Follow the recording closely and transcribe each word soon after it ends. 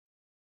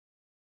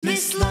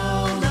Miss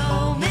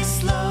Lolo,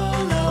 Miss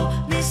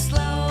Lolo, Miss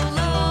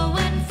Lolo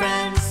and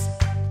friends.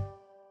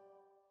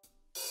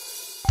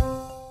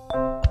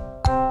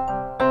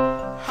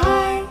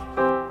 Hi,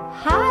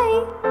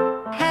 hi,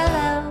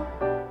 hello,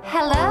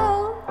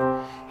 hello,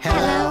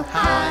 hello,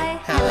 hi,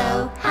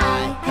 hello,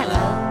 hi,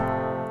 hello.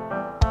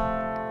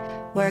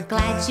 We're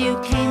glad you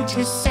came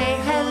to say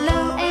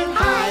hello and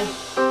hi,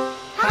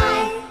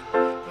 hi,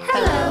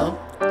 hello,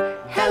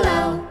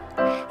 hello.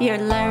 You're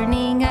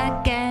learning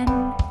again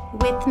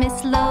with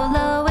Miss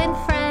Lolo and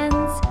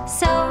friends.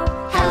 So,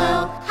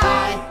 hello,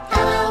 hi,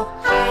 hello,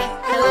 hi,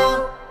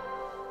 hello.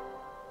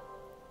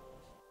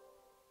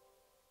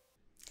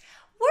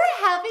 We're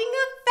having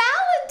a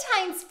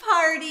Valentine's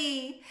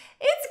party.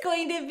 It's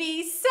going to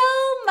be so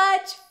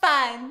much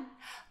fun.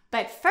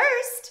 But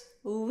first,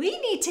 we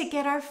need to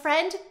get our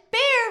friend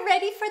Bear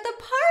ready for the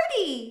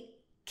party.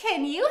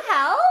 Can you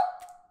help?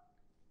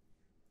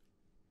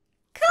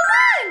 Come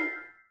on!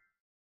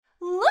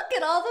 Look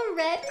at all the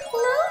red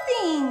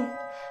clothing.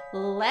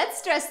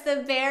 Let's dress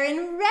the bear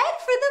in red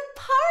for the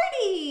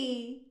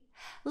party.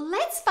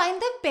 Let's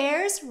find the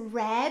bear's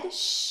red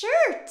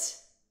shirt.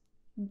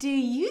 Do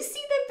you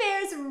see the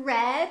bear's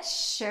red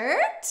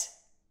shirt?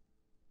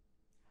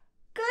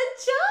 Good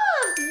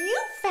job! You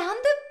found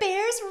the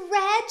bear's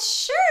red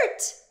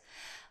shirt.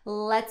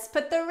 Let's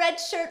put the red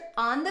shirt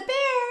on the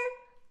bear.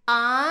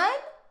 On.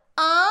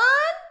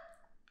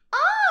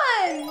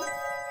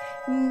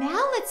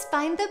 Now let's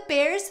find the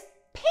bear's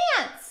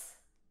pants.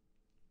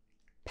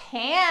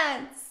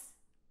 Pants.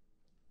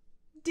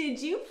 Did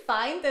you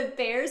find the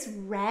bear's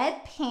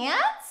red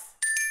pants?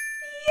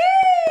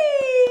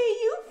 Yay!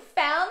 You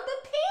found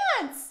the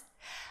pants.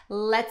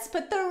 Let's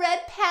put the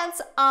red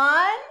pants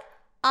on.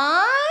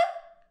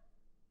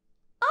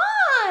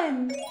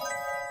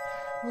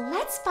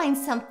 Let's find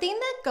something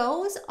that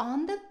goes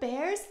on the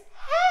bear's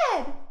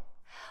head.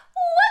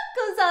 What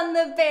goes on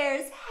the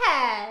bear's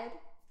head?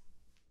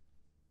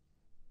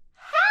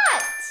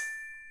 Hat!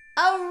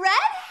 A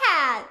red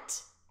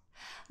hat!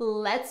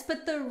 Let's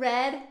put the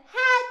red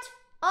hat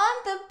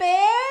on the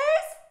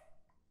bear's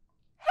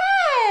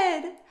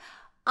head.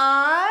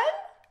 On.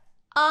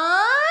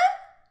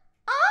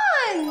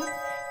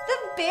 The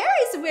bear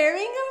is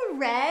wearing a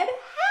red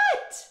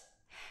hat.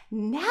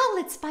 Now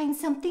let's find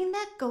something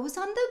that goes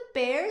on the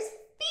bear's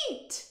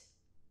feet.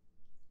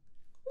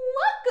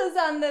 What goes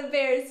on the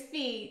bear's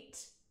feet?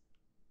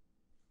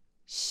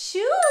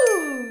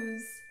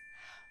 Shoes.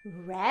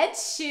 Red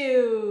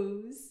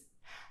shoes.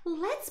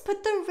 Let's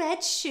put the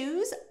red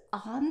shoes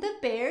on the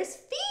bear's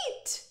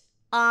feet.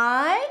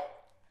 On.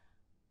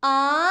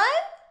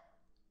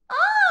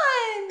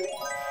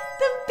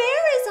 The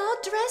bear is all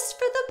dressed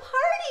for the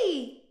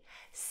party.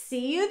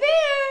 See you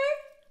there.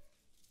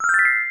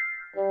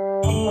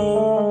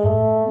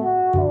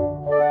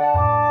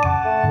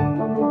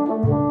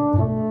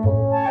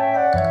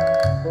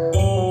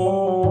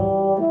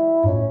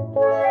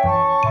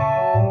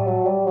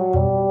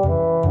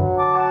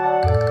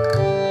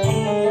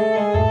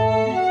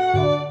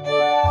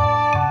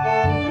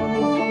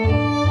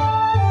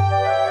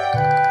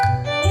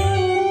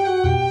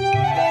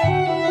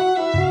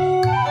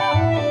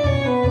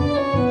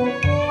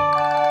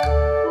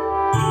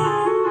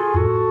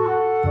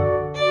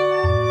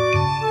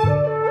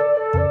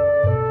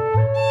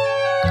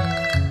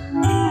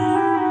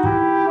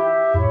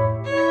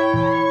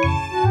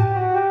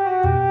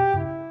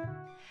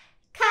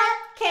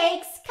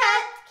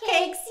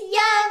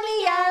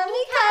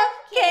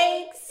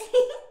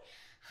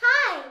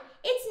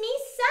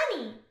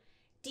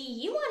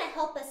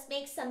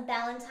 Some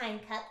Valentine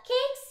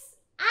cupcakes?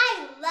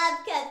 I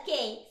love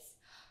cupcakes.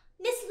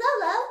 Miss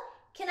Lolo,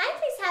 can I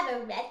please have a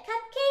red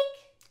cupcake?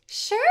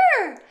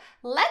 Sure.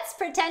 Let's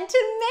pretend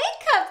to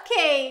make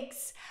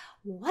cupcakes.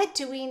 What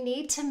do we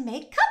need to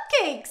make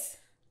cupcakes?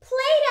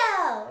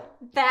 Play-Doh.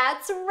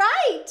 That's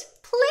right.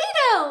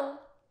 Play-Doh.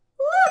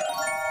 Look,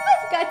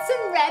 I've got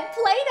some red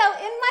Play-Doh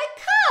in my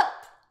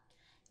cup.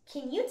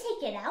 Can you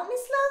take it out,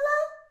 Miss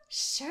Lolo?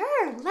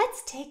 Sure.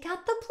 Let's take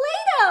out the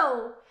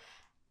Play-Doh.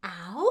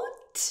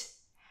 Out.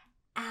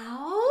 I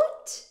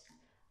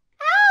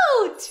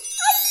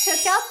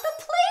took out the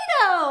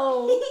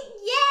Play-Doh.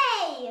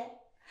 Yay!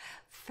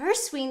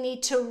 First, we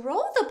need to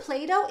roll the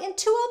Play-Doh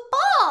into a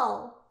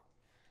ball.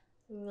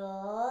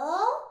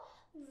 Roll.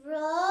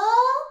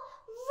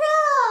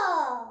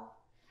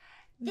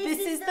 This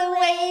is the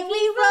way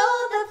we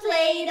roll the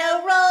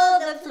Play-Doh, roll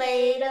the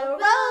Play-Doh,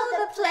 roll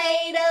the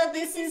Play-Doh.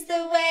 This is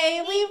the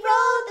way we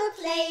roll the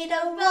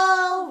Play-Doh,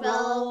 roll.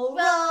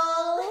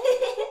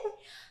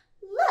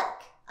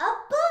 Look, a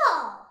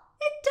ball.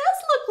 It does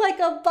look like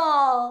a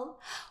ball.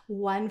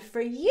 One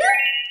for you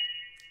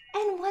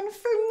and one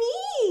for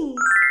me.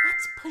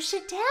 Let's push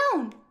it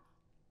down.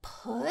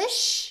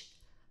 Push.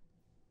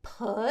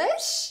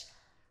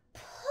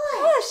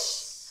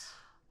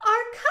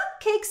 Our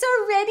cupcakes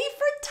are ready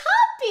for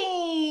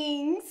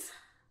toppings.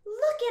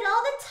 Look at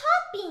all the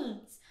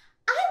toppings.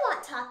 I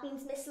want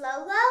toppings, Miss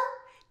Lolo.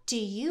 Do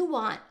you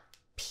want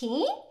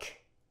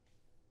pink,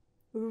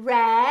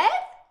 red,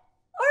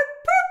 or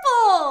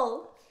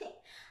purple?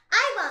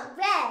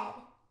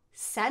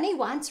 Sunny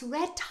wants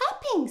red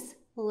toppings.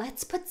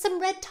 Let's put some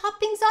red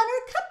toppings on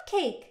her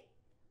cupcake.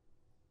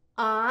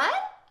 On.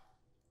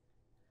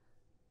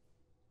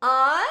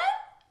 On.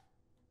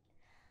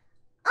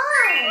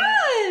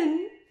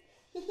 On.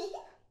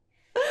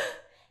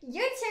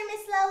 Your turn,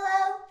 Miss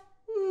Lolo.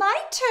 My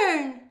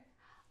turn.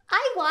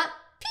 I want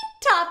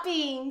pink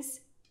toppings.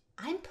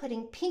 I'm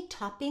putting pink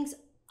toppings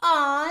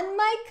on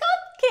my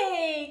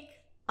cupcake.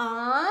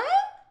 On.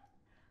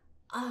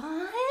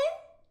 On.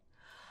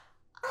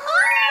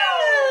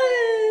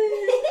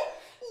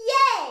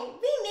 Yay!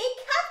 We made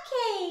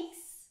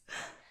cupcakes!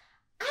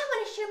 I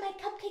want to share my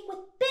cupcake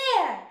with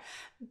Bear.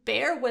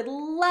 Bear would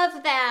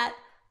love that.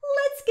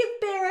 Let's give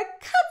Bear a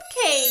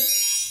cupcake.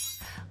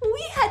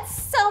 We had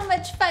so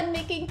much fun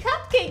making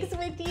cupcakes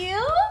with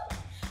you.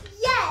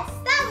 Yes,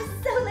 that was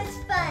so much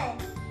fun.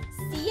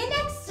 See you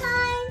next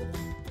time.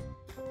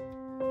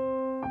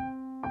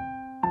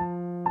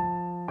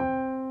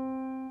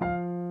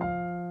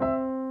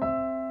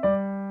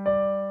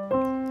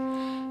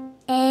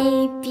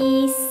 A,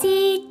 B,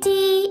 C, D,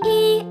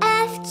 E,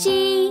 F, G,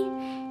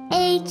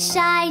 H,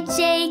 I,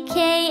 J,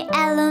 K,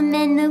 L, M,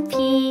 N, O,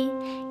 P,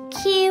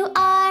 Q,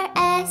 R,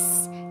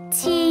 S,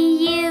 T,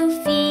 U,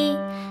 V,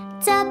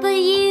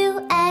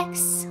 W,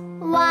 X,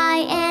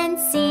 Y, and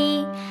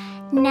Z.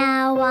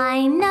 Now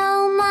I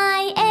know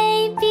my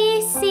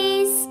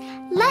ABCs.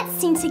 Let's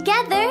sing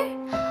together.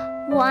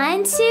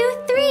 1, 2,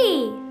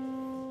 3.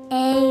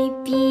 A,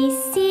 B,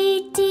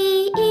 C,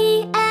 D,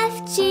 E,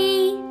 F,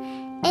 G,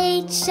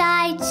 H,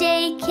 I,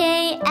 J,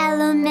 K,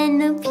 L, M,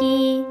 N, O,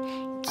 P,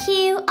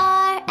 Q,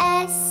 R,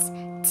 S,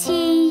 T,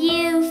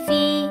 U,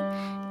 V,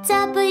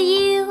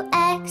 W,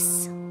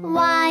 X,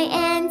 Y,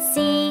 and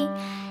Z.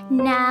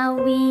 Now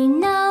we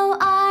know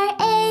our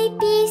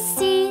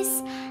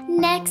ABCs.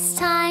 Next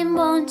time,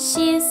 won't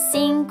you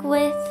sing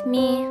with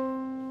me?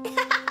 Oh,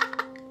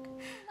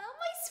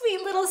 my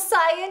sweet little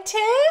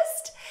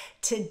scientist.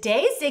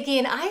 Today, Ziggy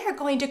and I are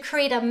going to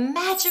create a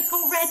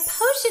magical red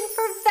potion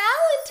for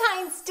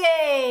Valentine's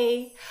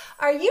Day.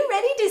 Are you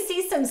ready to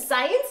see some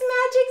science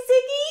magic,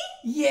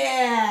 Ziggy?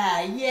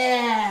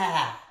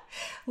 Yeah!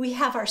 We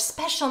have our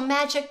special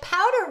magic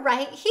powder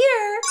right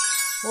here.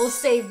 We'll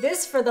save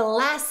this for the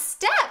last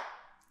step.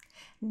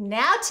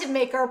 Now to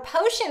make our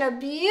potion a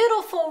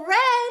beautiful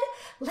red,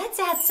 let's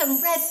add some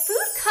red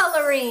food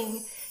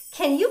coloring.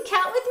 Can you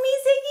count with me,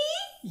 Ziggy?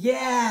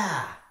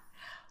 Yeah!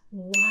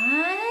 1,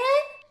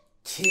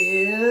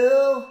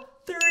 2,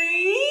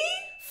 3,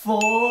 4.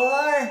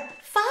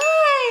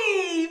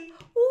 5.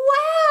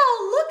 Wow,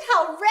 look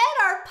how red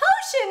our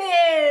potion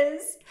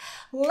is.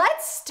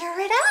 Let's stir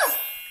it up.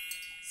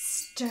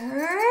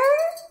 Stir,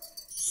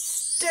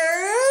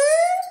 stir,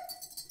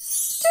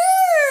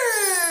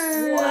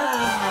 stir.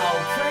 Wow,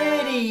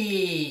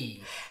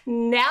 pretty!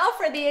 Now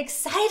for the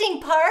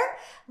exciting part.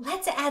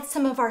 Let's add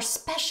some of our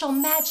special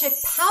magic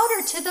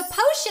powder to the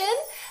potion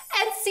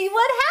and see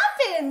what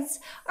happens.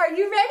 Are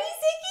you ready,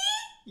 Ziggy?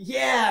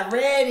 Yeah,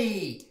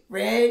 ready!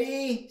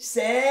 Ready,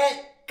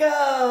 set,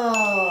 go!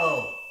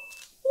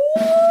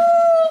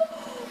 Wow!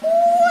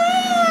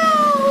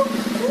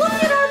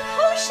 Look at our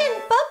potion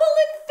bubble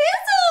and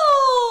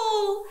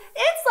fizzle!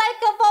 It's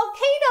like a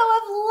volcano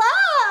of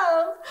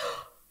love!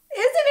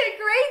 Isn't it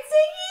great,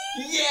 Ziggy?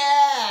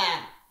 Yeah!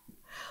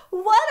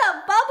 What a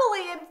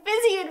bubbly and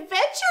fizzy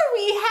adventure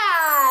we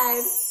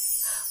had!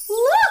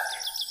 Look!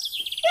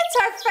 It's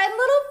our friend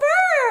Little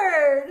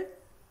Bird!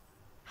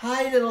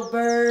 Hi, little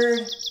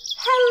bird.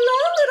 Hello,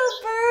 Little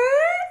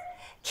Bird!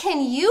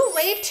 Can you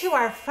wave to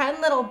our friend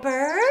Little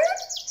Bird?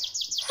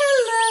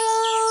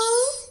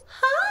 Hello!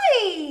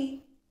 Hi!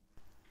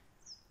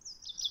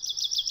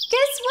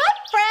 Guess what,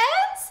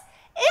 friends?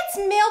 It's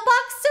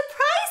Mailbox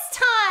surprise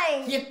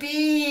time!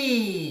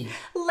 Yippee!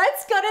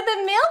 Let's go to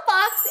the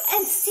mailbox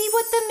and see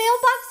what the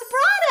mailbox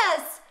brought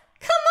us.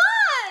 Come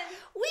on!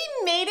 We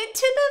made it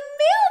to the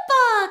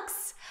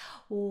mailbox.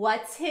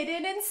 What's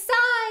hidden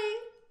inside?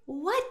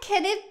 What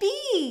can it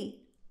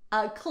be?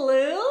 A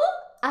clue?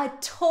 A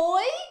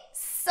toy?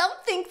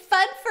 Something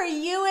fun for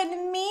you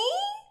and me?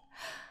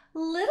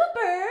 Little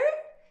Bird,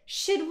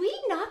 should we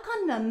knock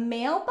on the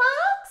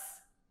mailbox?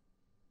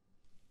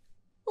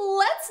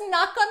 Let's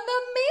knock on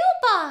the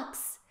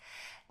mailbox.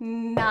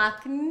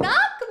 Knock,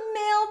 knock,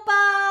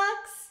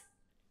 mailbox.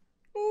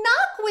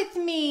 Knock with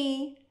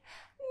me.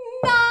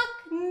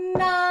 Knock,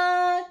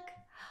 knock.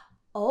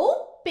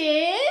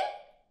 Open.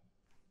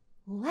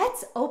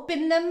 Let's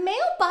open the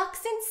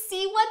mailbox and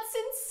see what's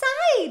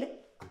inside.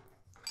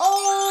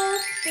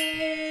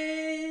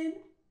 Open.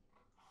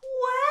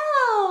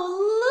 Wow,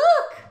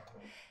 look.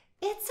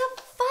 It's a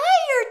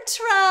fire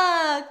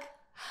truck.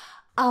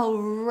 A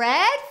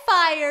red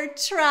fire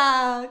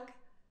truck.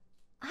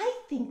 I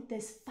think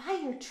this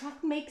fire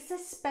truck makes a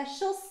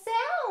special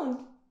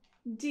sound.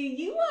 Do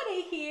you want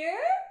to hear?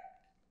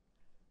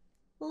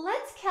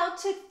 Let's count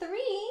to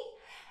 3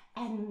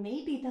 and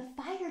maybe the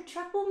fire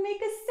truck will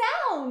make a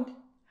sound.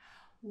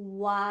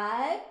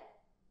 1,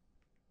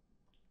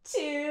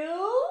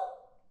 2,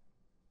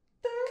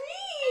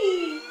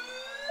 3.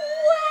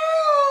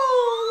 Wow,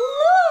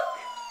 look!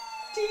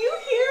 Do you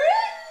hear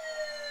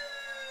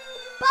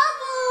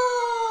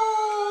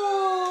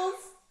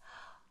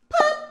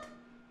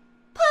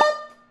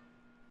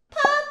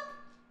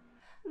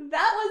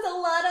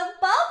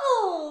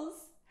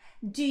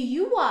Do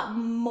you want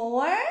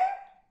more?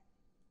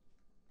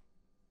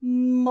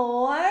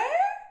 More?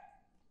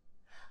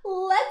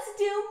 Let's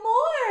do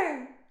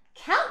more.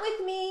 Count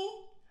with me.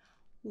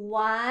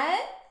 1,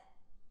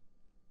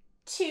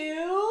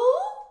 2,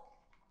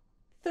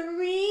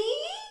 3.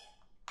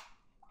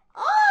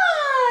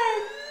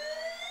 On!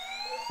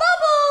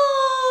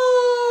 Bubbles!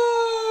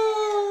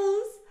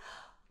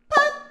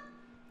 Pop,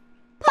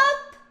 pop,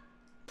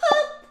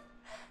 pop.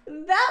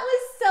 That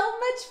was so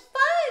much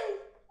fun.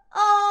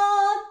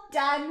 All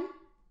done.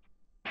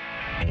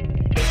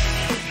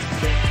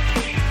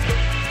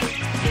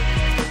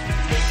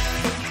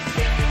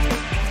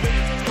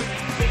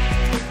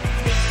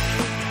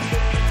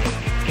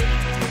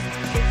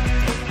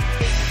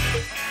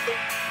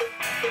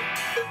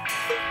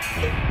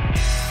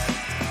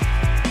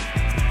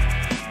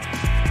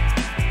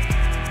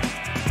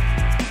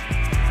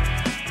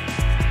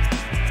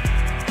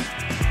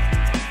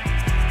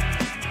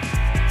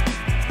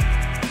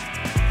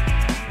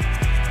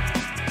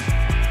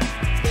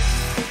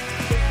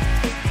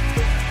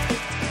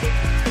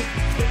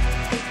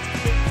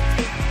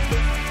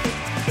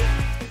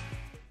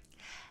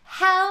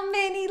 How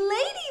many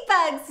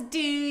ladybugs do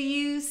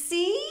you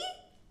see?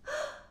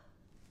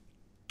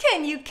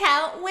 Can you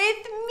count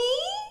with me?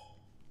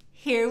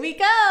 Here we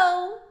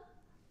go.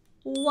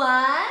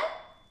 1,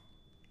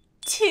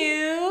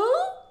 2,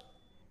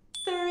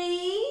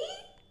 3,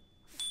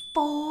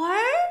 4,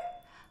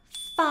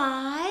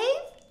 5,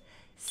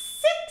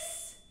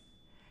 6,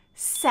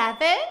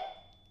 7,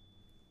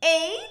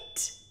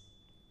 8,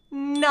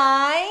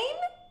 9,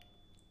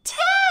 10.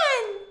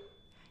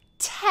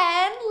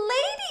 10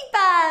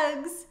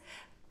 ladybugs.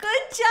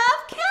 Good job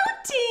counting.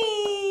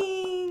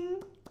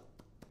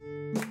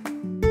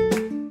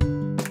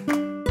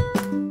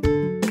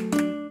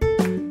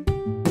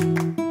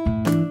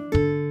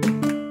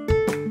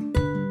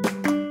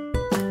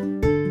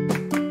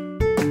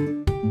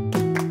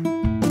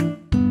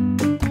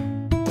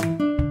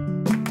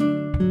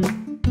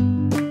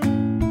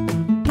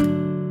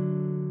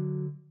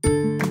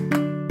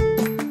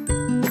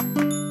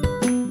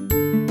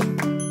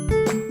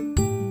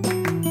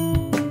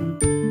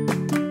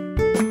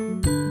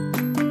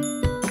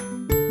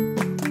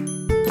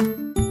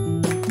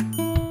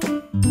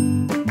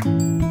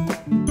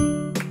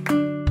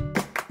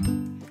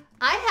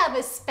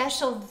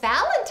 Special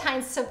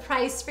Valentine's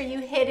surprise for you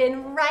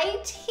hidden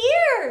right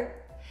here.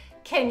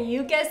 Can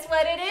you guess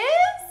what it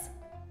is?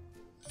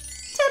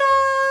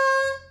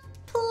 Ta-da!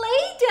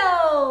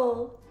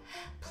 Play-Doh.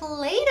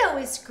 Play-Doh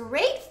is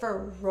great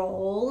for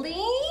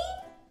rolling,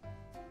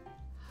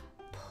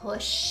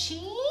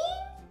 pushing,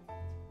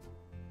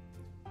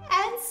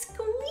 and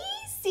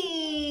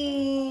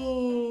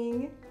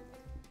squeezing.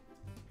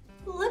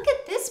 Look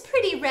at this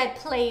pretty red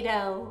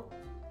Play-Doh.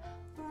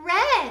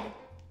 Red,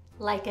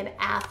 like an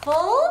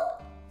apple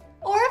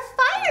or a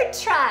fire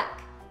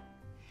truck.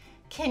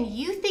 Can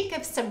you think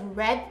of some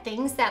red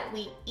things that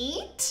we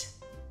eat?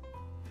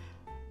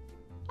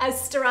 A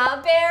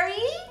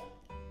strawberry,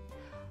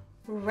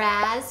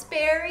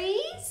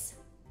 raspberries,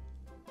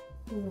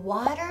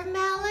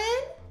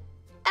 watermelon,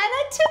 and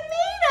a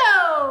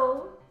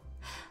tomato.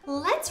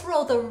 Let's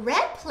roll the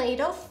red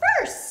Play-Doh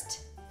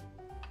first.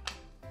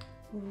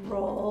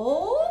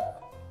 Roll,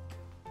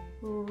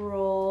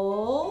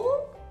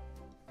 roll,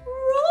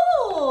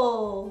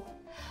 roll.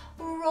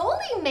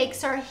 Rolling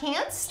makes our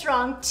hands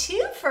strong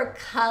too for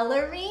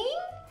coloring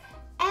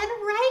and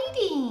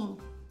writing.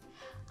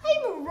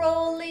 I'm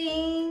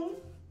rolling,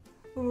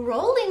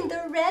 rolling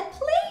the red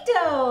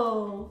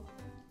Play-Doh.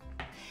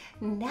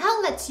 Now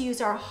let's use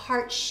our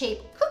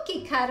heart-shaped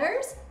cookie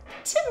cutters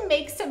to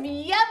make some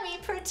yummy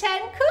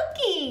pretend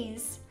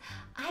cookies.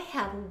 I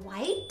have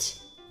white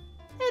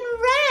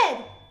and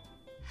red.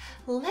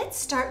 Let's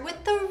start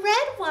with the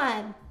red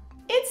one.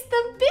 It's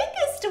the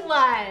biggest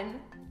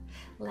one.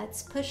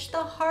 Let's push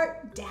the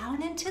heart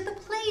down into the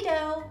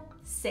Play-Doh.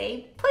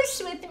 Say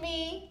push with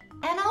me,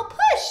 and I'll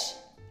push.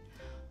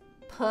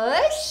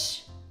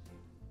 Push,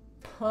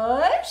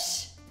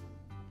 push,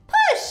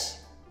 push.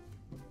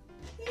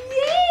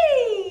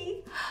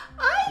 Yay!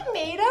 I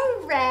made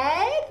a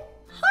red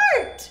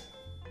heart.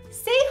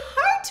 Say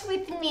heart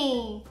with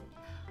me.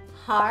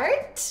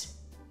 Heart,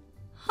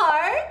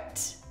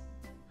 heart,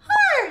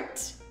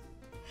 heart.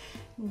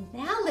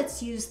 Now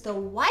let's use the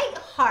white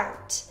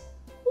heart.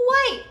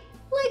 White,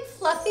 like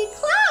fluffy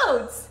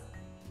clouds.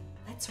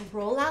 Let's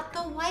roll out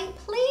the white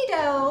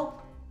Play-Doh.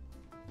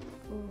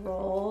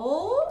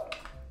 Roll,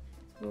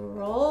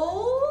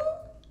 roll,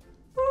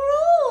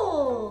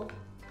 roll.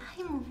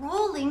 I'm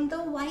rolling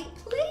the white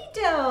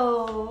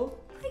Play-Doh.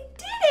 I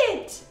did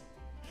it.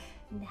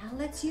 Now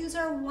let's use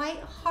our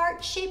white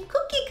heart-shaped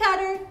cookie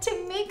cutter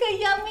to make a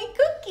yummy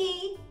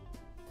cookie.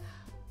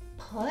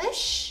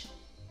 Push,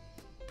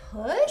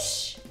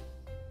 push,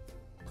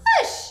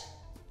 push.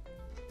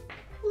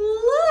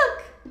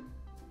 Look,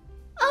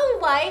 a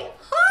white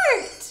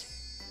heart.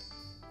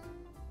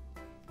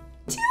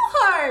 2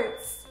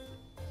 hearts.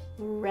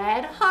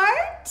 Red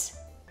heart,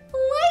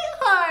 white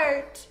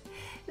heart.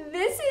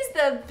 This is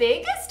the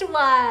biggest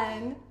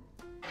one.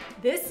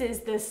 This is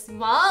the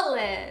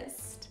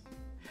smallest.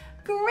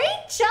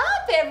 Great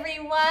job,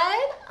 everyone!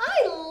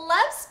 I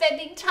love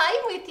spending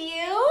time with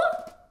you.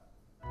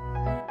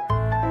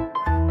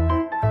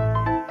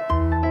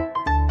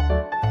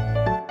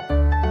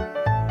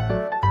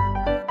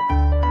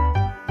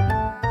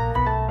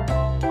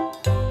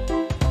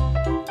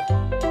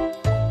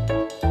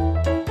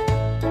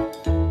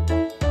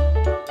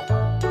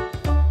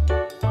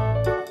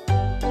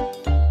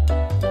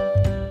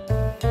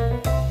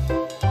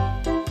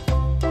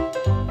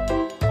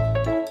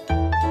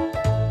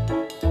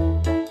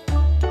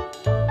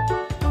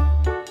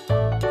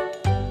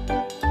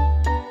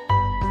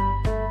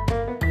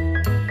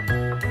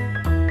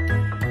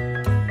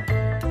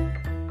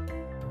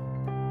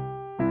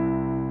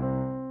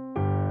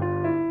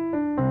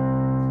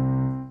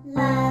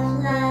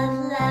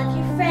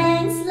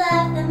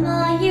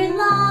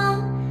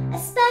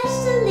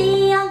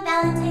 Especially on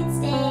Valentine's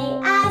Day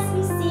as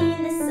we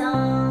sing the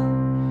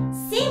song.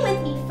 Sing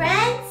with me,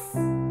 friends.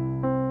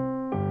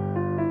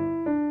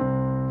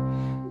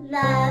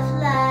 Love,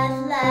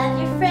 love, love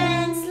your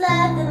friends.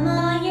 Love them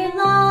all year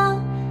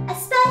long.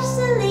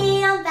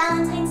 Especially on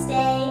Valentine's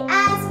Day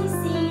as we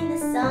sing the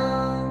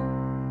song.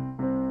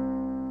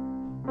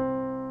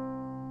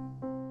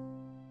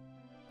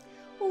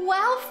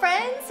 Wow,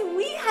 friends,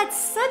 we had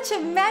such a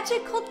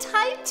magical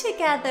time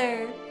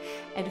together.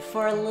 And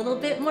for a little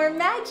bit more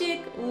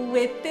magic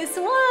with this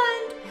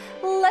wand,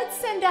 let's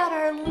send out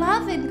our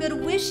love and good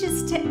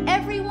wishes to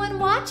everyone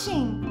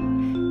watching.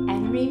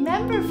 And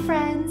remember,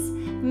 friends,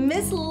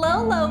 Miss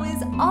LoLo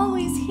is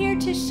always here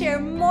to share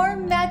more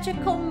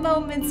magical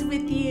moments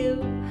with you.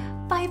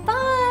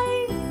 Bye-bye.